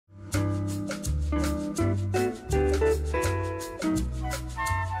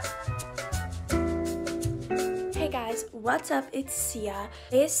what's up? It's Sia.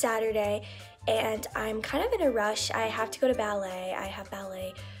 Today is Saturday and I'm kind of in a rush. I have to go to ballet. I have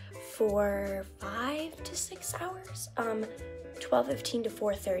ballet for 5 to 6 hours, 12:15 to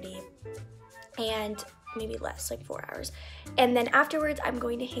 4:30, and maybe less, like 4 hours. And then afterwards, I'm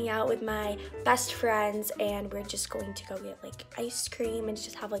going to hang out with my best friends and we're just going to go get like ice cream and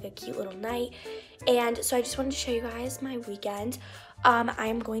just have like a cute little night. And so I just wanted to show you guys my weekend.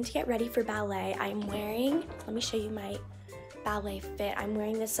 I'm going to get ready for ballet. I'm wearing, let me show you my ballet fit. I'm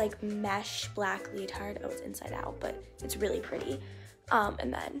wearing this like mesh black leotard. Oh, it's inside out, but it's really pretty.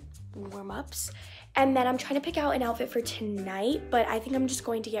 And then warm-ups. And then I'm trying to pick out an outfit for tonight, but I think I'm just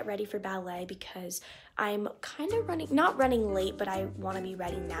going to get ready for ballet because I'm kind of not running late, but I want to be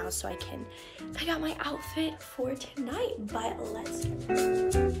ready now so I can pick out my outfit for tonight. But let's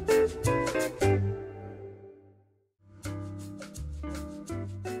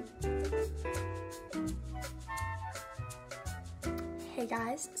Hey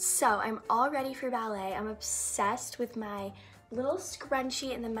guys, so I'm all ready for ballet. I'm obsessed with my little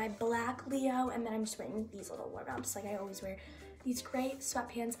scrunchie and then my black Leo, and then I'm just wearing these little warm-ups. Like I always wear these gray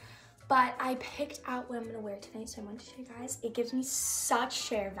sweatpants, but I picked out what I'm gonna wear tonight, so I wanted to show you guys. It gives me such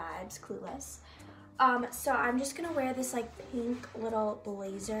Cher vibes, Clueless. So I'm just gonna wear this like pink little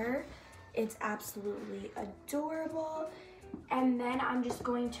blazer. It's absolutely adorable. And then I'm just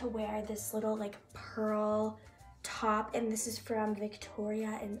going to wear this little like pearl top, and this is from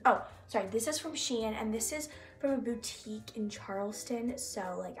Victoria, and oh sorry, this is from Shein, and this is from a boutique in Charleston.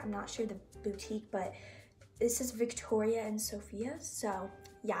 So like I'm not sure the boutique, but this is Victoria and Sophia, so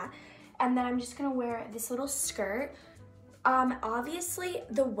yeah. And then I'm just gonna wear this little skirt. Obviously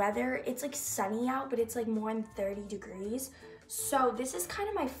the weather, it's like sunny out, but it's like more than 30 degrees, so this is kind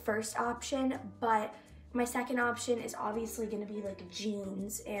of my first option, but my second option is obviously gonna be like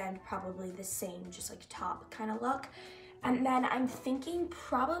jeans and probably the same, just like top kind of look. And then I'm thinking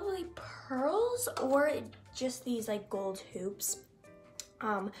probably pearls or just these like gold hoops.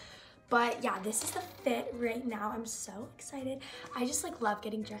 But yeah, this is the fit right now. I'm so excited. I just like love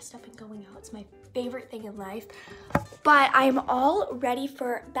getting dressed up and going out. It's my favorite thing in life. But I'm all ready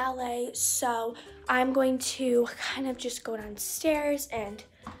for ballet, so I'm going to kind of just go downstairs and,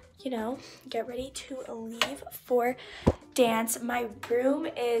 you know, get ready to leave for dance. My room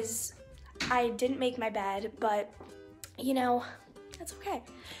is, I didn't make my bed, but you know, that's okay.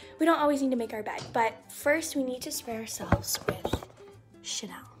 We don't always need to make our bed, but first we need to spray ourselves with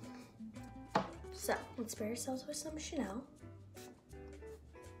Chanel. So let's spray ourselves with some Chanel.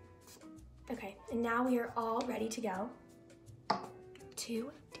 Okay, and now we are all ready to go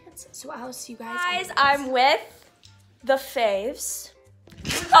to dance. So I'll see you guys. Guys, I'm with the faves.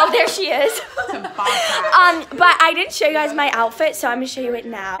 Oh, there she is. But I didn't show you guys my outfit, so I'm gonna show you it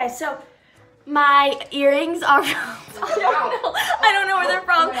now. Okay, so my earrings are from, I don't know where they're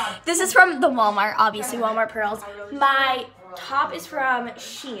from. This is from the Walmart, obviously, Walmart pearls. My top is from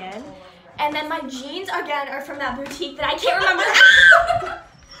Shein. And then my jeans, again, are from that boutique that I can't remember.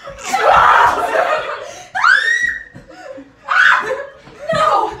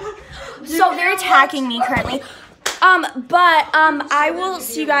 No! So they're attacking me currently. But I will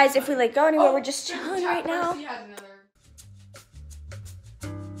see you guys if we like go anywhere. We're just chilling right now.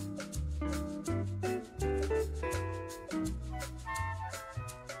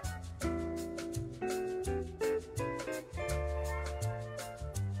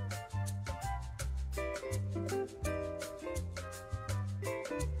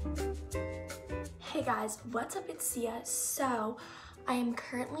 Hey guys, what's up? It's Sia. So I am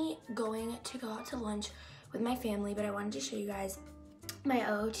currently going to go out to lunch with my family, but I wanted to show you guys my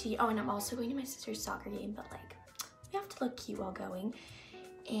OOTD. Oh, and I'm also going to my sister's soccer game, but like we have to look cute while going.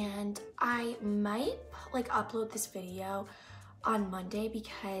 And I might like upload this video on Monday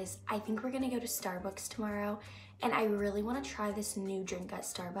because I think we're gonna go to Starbucks tomorrow, and I really want to try this new drink at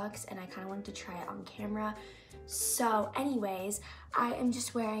Starbucks, and I kind of wanted to try it on camera. So anyways, I am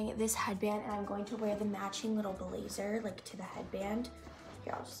just wearing this headband, and I'm going to wear the matching little blazer like to the headband.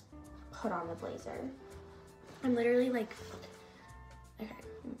 Here, I'll just put on the blazer. I'm literally like, okay,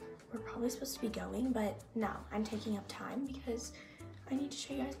 we're probably supposed to be going, but no, I'm taking up time because I need to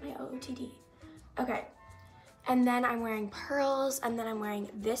show you guys my OOTD. Okay, and then I'm wearing pearls, and then I'm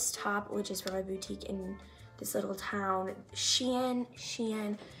wearing this top, which is from a boutique in this little town, Shein,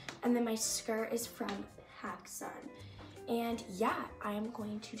 and then my skirt is from PacSun. And yeah, I am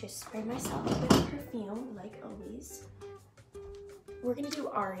going to just spray myself with perfume, like always. We're gonna do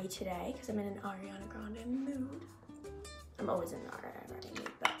Ari today because I'm in an Ariana Grande mood. I'm always in an Ariana Grande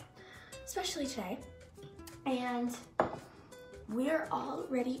mood, but especially today. And we are all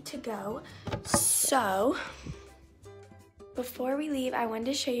ready to go. So before we leave, I wanted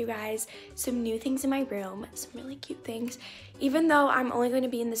to show you guys some new things in my room, some really cute things. Even though I'm only going to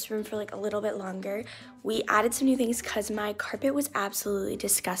be in this room for like a little bit longer, we added some new things because my carpet was absolutely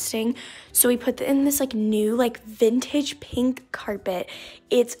disgusting. So we put in this like new like vintage pink carpet.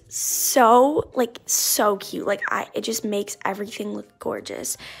 It's so cute. Like it just makes everything look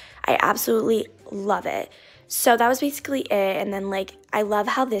gorgeous. I absolutely love it. So that was basically it. And then like, I love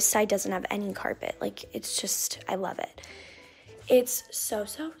how this side doesn't have any carpet. Like it's just, I love it. It's so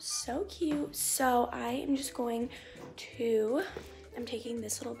cute. So I am just going to, I'm taking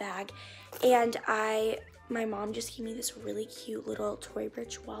this little bag, and my mom just gave me this really cute little Tory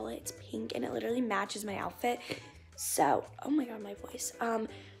Burch wallet. It's pink and it literally matches my outfit. So, oh my God, my voice.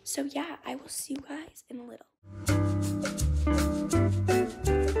 So yeah, I will see you guys in a little.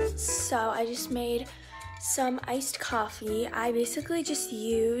 So I just made some iced coffee. I basically just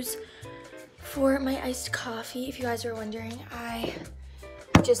use, for my iced coffee, if you guys are wondering, I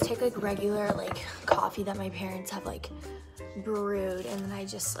just take like regular like coffee that my parents have like brewed, and then I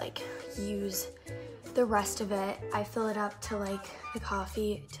just like use the rest of it. I fill it up to like the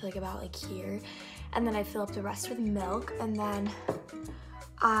coffee to like about like here, and then I fill up the rest with milk, and then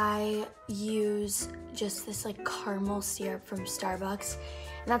I use just this like caramel syrup from Starbucks,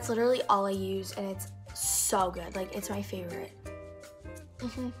 and that's literally all I use, and it's so good. Like it's my favorite.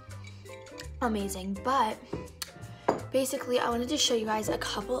 Amazing. But basically I wanted to show you guys a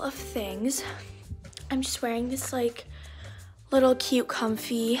couple of things. I'm just wearing this like little cute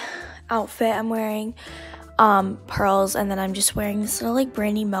comfy outfit. I'm wearing pearls, and then I'm just wearing this little like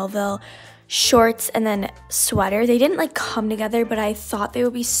Brandy Melville shorts and then sweater. They didn't like come together, but I thought they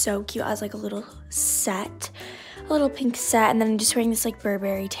would be so cute as like a little set, a little pink set. And then I'm just wearing this like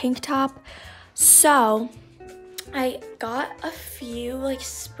Burberry tank top. So I got a few like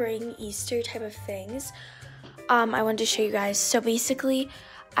spring Easter type of things I wanted to show you guys. So basically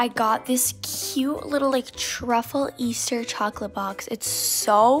I got this cute little like truffle Easter chocolate box. It's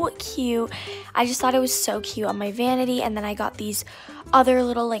so cute. I just thought it was so cute on my vanity. And then I got these other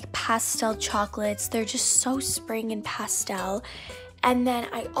little like pastel chocolates. They're just so spring and pastel. And then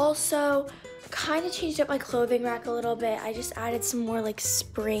I also kind of changed up my clothing rack a little bit. I just added some more like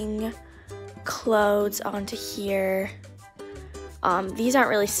spring clothes onto here. These aren't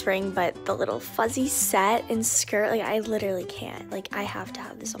really spring, but the little fuzzy set and skirt, like I literally can't, like I have to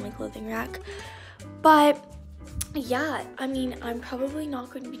have this on my clothing rack. But yeah, I mean, I'm probably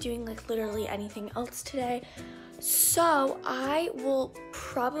not going to be doing like literally anything else today. So I will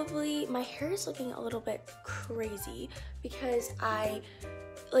probably, my hair is looking a little bit crazy because I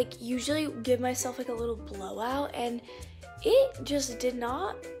like usually give myself like a little blowout, and it just did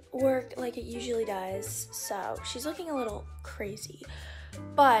not work like it usually does. So she's looking a little crazy,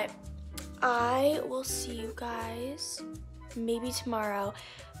 but I will see you guys maybe tomorrow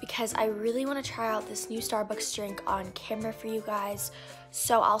because I really want to try out this new Starbucks drink on camera for you guys.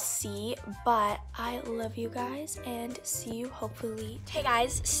 So I'll see, but I love you guys and see you hopefully. Hey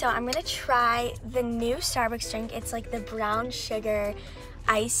guys, so I'm gonna try the new Starbucks drink. It's like the brown sugar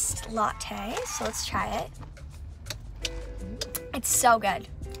iced latte. So let's try it. It's so good.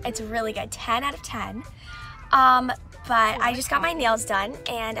 It's really good. 10 out of 10. But I just got my nails done,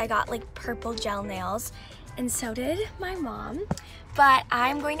 and I got like purple gel nails, and so did my mom. But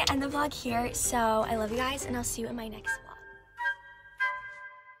I'm going to end the vlog here. So I love you guys, and I'll see you in my next vlog.